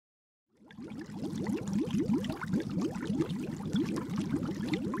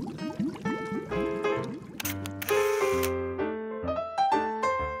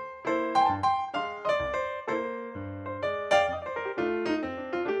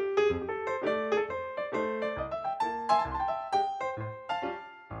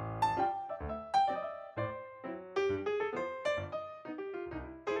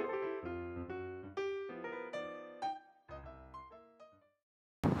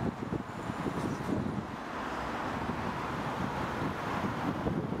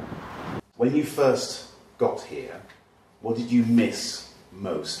When you first got here, what did you miss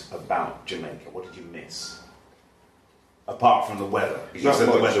most about Jamaica? What did you miss? Apart from the weather.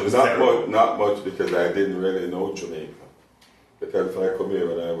 Not much because I didn't really know Jamaica. Because if I come here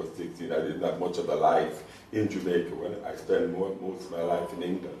when I was 16, I didn't have much of a life in Jamaica. When I spent most of my life in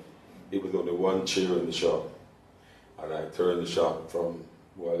England, it was only one chair in the shop. And I turned the shop from,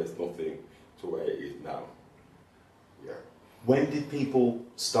 well, it's nothing to where it is now. Yeah. When did people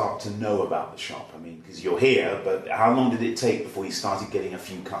start to know about the shop? I mean, because you're here, but how long did it take before you started getting a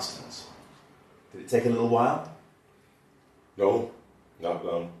few customers? Did it take a little while? No, not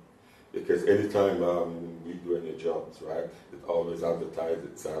long. Because anytime we do any jobs, right, it always advertises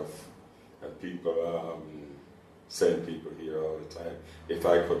itself. And people send people here all the time. If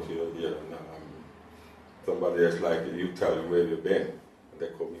I come here and somebody else like it, you tell them where you've been, and they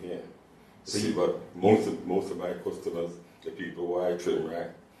come here. So see, but most of my customers, the people who I trim, right,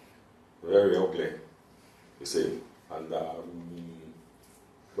 very ugly, you see. And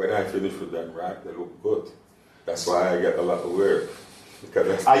when I finish with them, right, they look good. That's why I get a lot of work.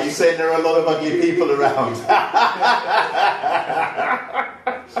 Because are you saying there are a lot of ugly people around?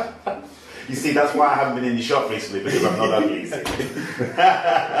 You see, that's why I haven't been in the shop recently, because I'm not ugly, you see.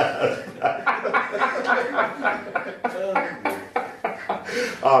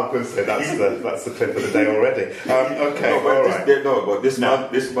 Oh, I'm going to say that's the clip of the day already. Okay, but this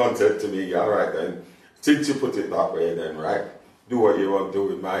man said to me, all right then, since you put it that way then, right, do what you want to do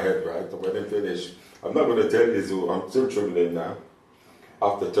with my head, right, and when I finish, I'm not going to tell you so, I'm still trimming now,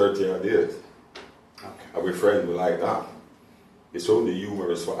 after 30 odd years. Okay. And my friend were like that. It's only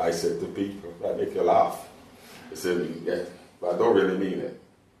humorous what I said to people, that make you laugh. They said, yeah, but I don't really mean it.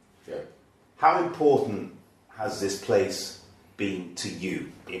 Yeah. How important has this place been to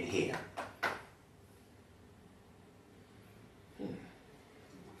you in here? Good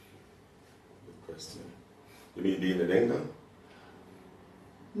question. You mean being in England?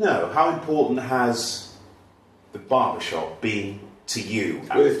 No, how important has the barbershop been to you?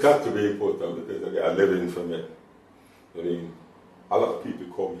 Well, it's got to be important because I get a living from it. I mean, a lot of people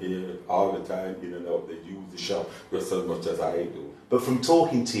come here all the time, in and out, they use the shop just as much as I do. But from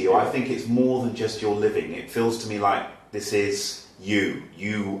talking to you, I think it's more than just your living. It feels to me like this is you.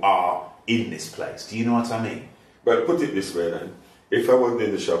 You are in this place. Do you know what I mean? But put it this way then, if I wasn't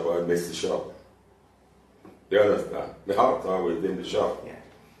in the shop, I'd miss the shop. You understand? The heart's always in the shop. Yeah.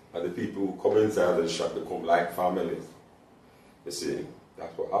 And the people who come inside of the shop, they come like families. You see,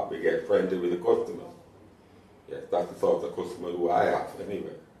 that's what happens. We get friendly with the customers. Yes, that's the sort of customer who I have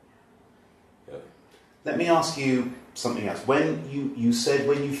anyway. Yeah. Let me ask you something else. When you said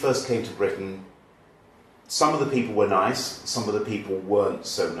when you first came to Britain, some of the people were nice, some of the people weren't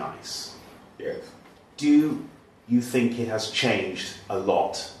so nice. Yes. Do you think it has changed a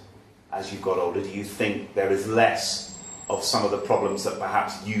lot as you've got older? Do you think there is less of some of the problems that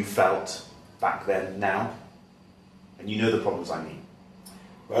perhaps you felt back then now? And you know the problems I mean.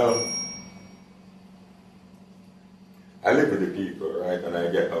 Well, I live with the people, right, and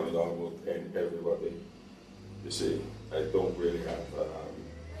I get along with everybody. You see, I don't really have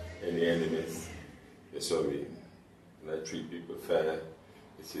any enemies. You see me, and I treat people fair.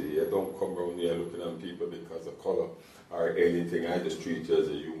 You see, I don't come around here looking at people because of color or anything. I just treat you as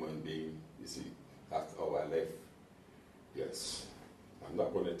a human being. You see, that's how I live. Yes, I'm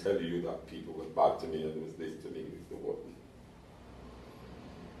not going to tell you that people were bad to me and was this to me if they wasn't.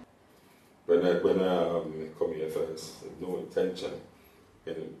 When I come here first, no intention,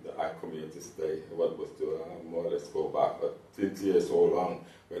 and I come here to stay. What was to more or less go back, but since here so long,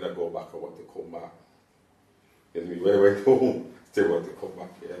 when I go back, I want to come back. And when I went home, still want to come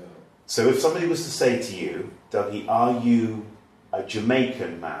back here now. So if somebody was to say to you, Dougie, are you a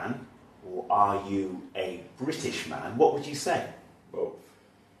Jamaican man or are you a British man, what would you say? Both.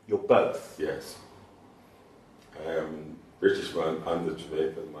 You're both? Yes. I am British man and a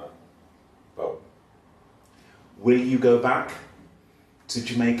Jamaican man. Both. Will you go back to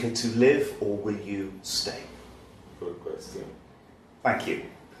Jamaica to live or will you stay? Good question. Thank you.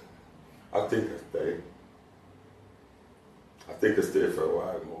 I think I stay. I think I stay for a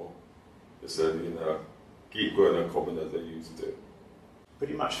while more. So, you know, keep going and coming as I used to.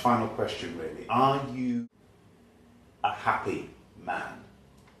 Pretty much final question, really. Are you a happy man?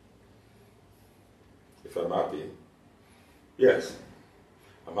 If I'm happy, yes.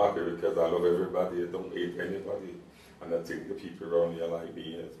 I'm happy because I love everybody, I don't hate anybody, and I think the people around here like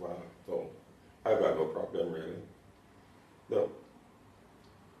me as well. So I've got no problem, really. No.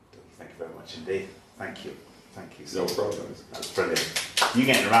 Thank you very much indeed. Thank you. Thank you. No problem. That's brilliant. You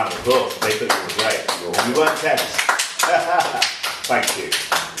getting around the applause. They thought you were great. You weren't tense. Thank you.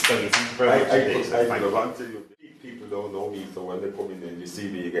 Thank you very much indeed. People don't know me, so when they come in and you see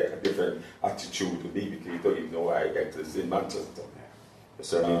me, you get a different attitude to me because you don't even know why I get this in Manchester.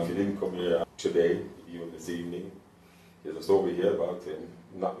 So if you didn't come here today, even this evening, you just over here about him,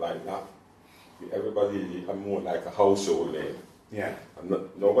 not like that. Everybody, I'm more like a household name. Yeah.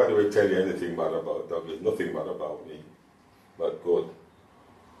 Nobody will tell you anything bad about Douggie, nothing bad about me, but good.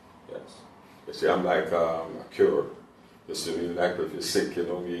 Yes. You see, I'm like a cure. You see, like if you're sick, you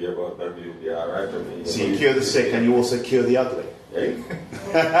know, you hear about that, you'll be all right. So you cure the sick and you also cure the ugly. Cure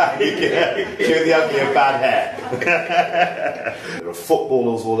the ugly and bad hair. There are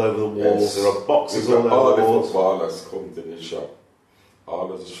footballers all over the walls. Yes. There are boxers all over the walls. All the footballers come to this shop.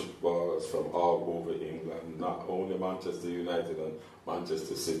 All of the footballers from all over England, not only Manchester United and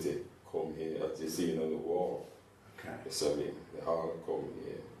Manchester City, come here, as you see on the wall. Okay. So they all come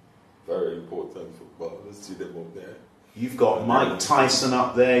here. Very important footballers. See them up there. You've got Mike Tyson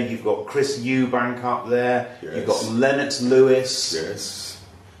up there. You've got Chris Eubank up there. Yes. You've got Lennox Lewis. Yes.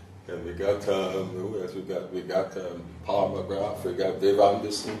 And we got who else? We got Paul McGrath. We got Viv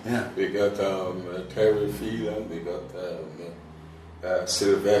Anderson. Yeah. We got Terry Phelan. We got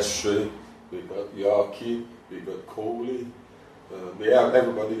Silvestri. We got Yorke. We got Coley. We have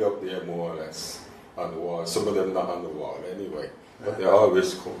everybody up there more or less on the wall. Some of them not on the wall anyway, but they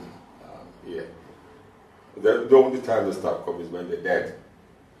always come here. The only time they stop coming is when they're dead.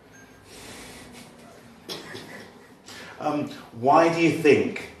 Why do you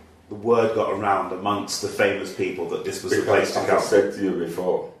think the word got around amongst the famous people that this was the place to come? As I said to you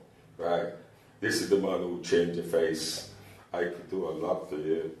before, right? This is the man who changed your face. I could do a lot for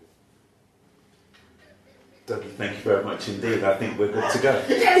you. Dougie, thank you very much indeed. I think we're good to go.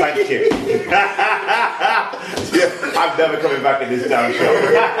 Thank you. I'm never coming back in this damn show.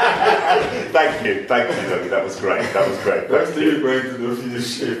 Thank you, Dougie. That was great. That's you going to do for your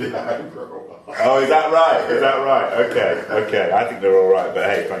shit. Oh, is that right? Okay. I think they're all right, but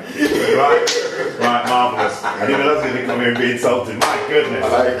hey, thank you. Right, marvellous. I didn't realize they didn't come here and be insulted. My goodness. I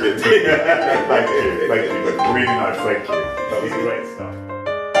like it. Thank you. Really nice, thank you. That was great stuff.